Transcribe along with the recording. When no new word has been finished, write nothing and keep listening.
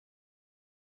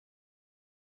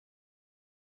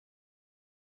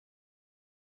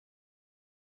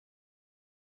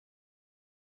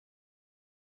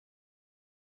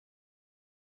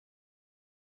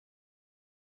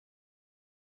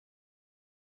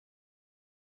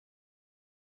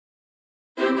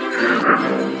But...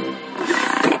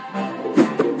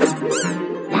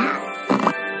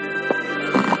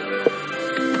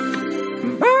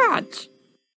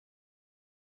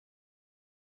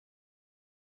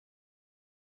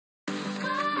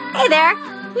 Hey there!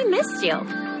 We missed you.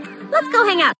 Let's go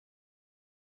hang out.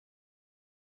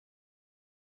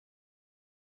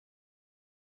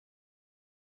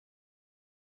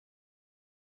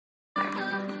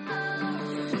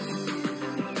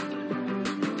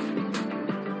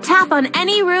 Tap on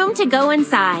any room to go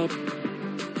inside.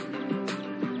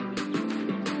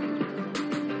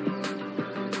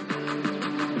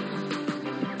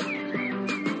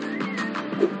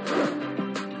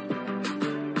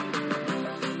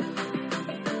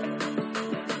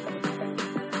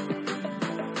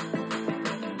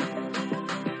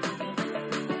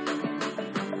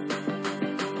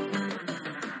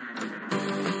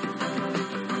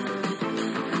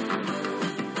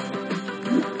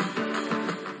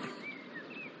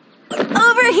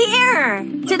 Here!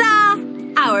 Ta-da!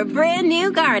 Our brand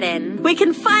new garden. We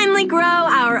can finally grow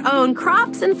our own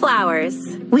crops and flowers.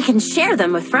 We can share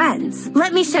them with friends.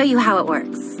 Let me show you how it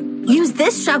works. Use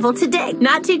this shovel to dig.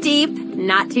 Not too deep,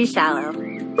 not too shallow.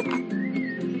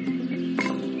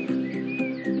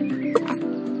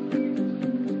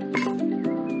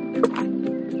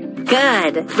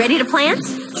 Good. Ready to plant?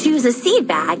 Choose a seed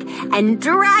bag and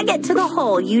drag it to the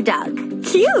hole you dug.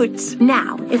 Cute!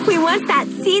 Now, if we want that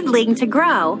seedling to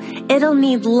grow, it'll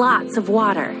need lots of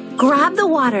water. Grab the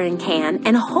watering can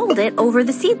and hold it over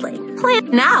the seedling.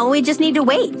 Plant. Now we just need to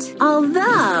wait.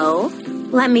 Although,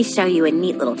 let me show you a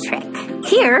neat little trick.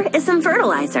 Here is some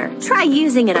fertilizer. Try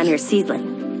using it on your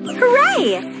seedling.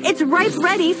 Hooray! It's ripe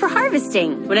ready for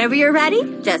harvesting. Whenever you're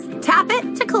ready, just tap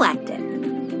it to collect it.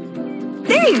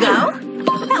 There you go!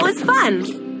 That was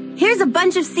fun! Here's a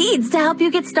bunch of seeds to help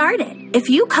you get started. If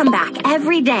you come back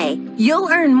every day, you'll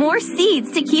earn more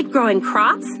seeds to keep growing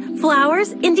crops,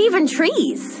 flowers, and even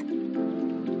trees.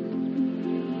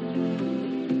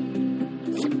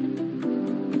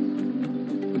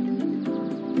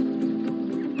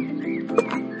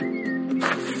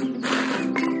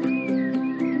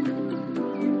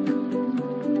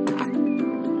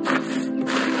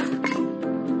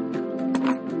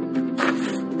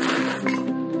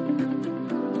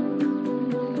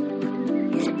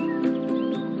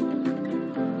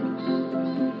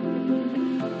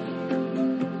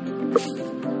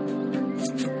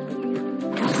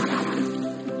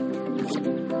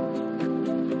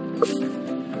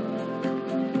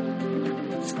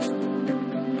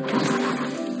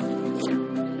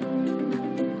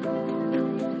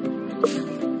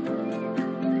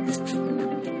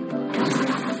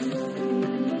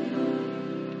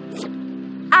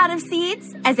 Out of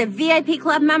seeds, as a VIP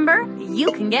club member,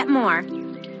 you can get more.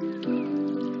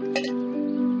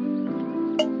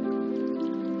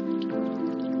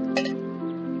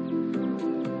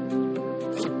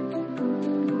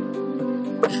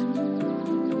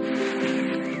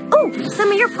 Ooh,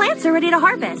 some of your plants are ready to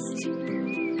harvest.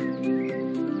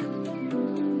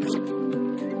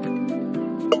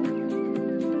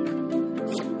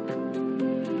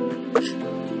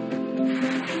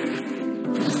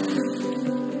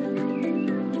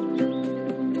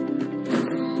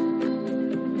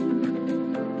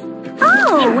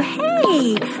 Oh,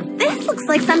 hey! This looks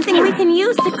like something we can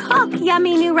use to cook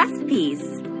yummy new recipes.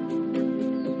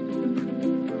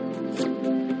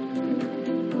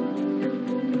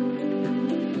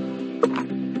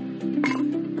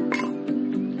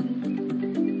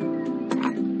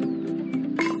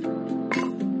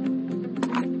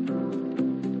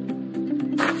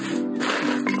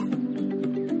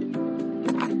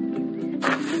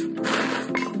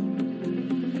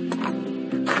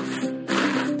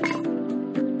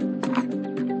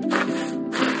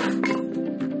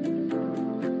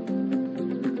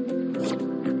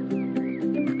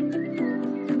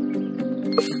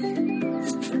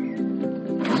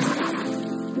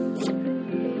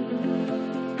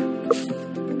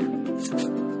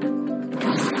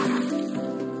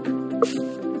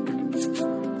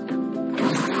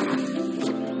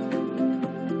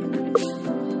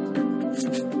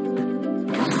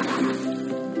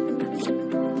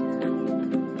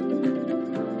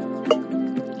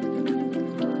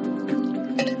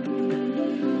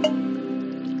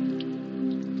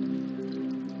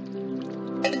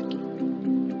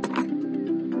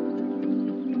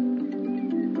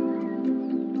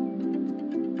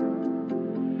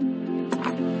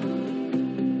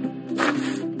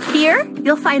 Here,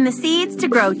 you'll find the seeds to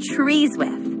grow trees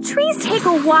with. Trees take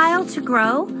a while to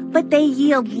grow, but they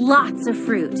yield lots of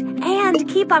fruit and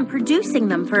keep on producing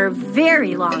them for a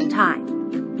very long time.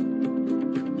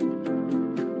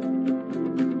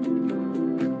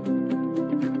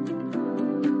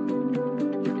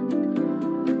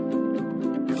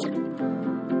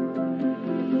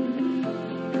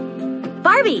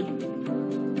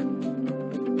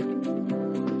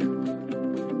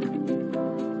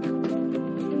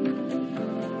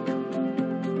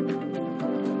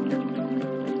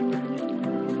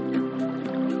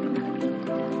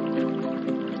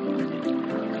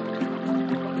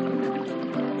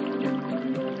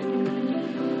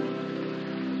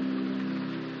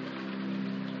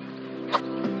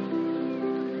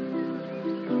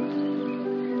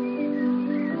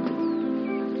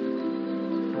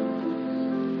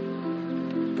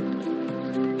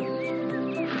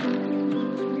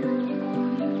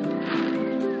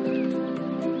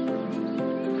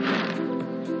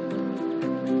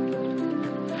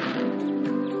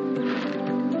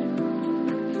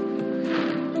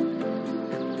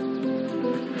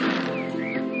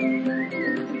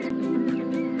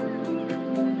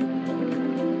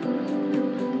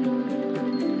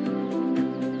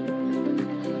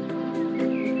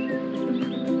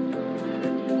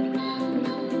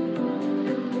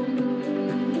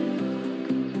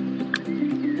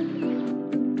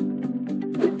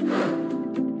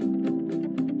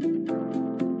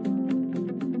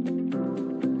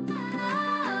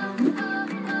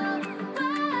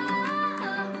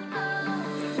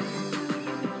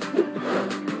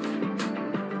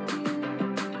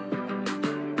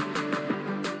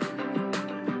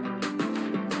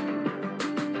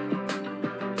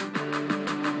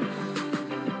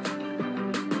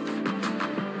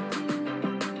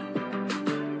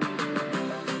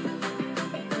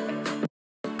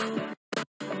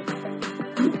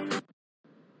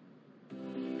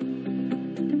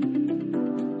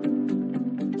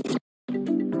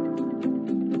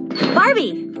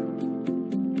 Barbie,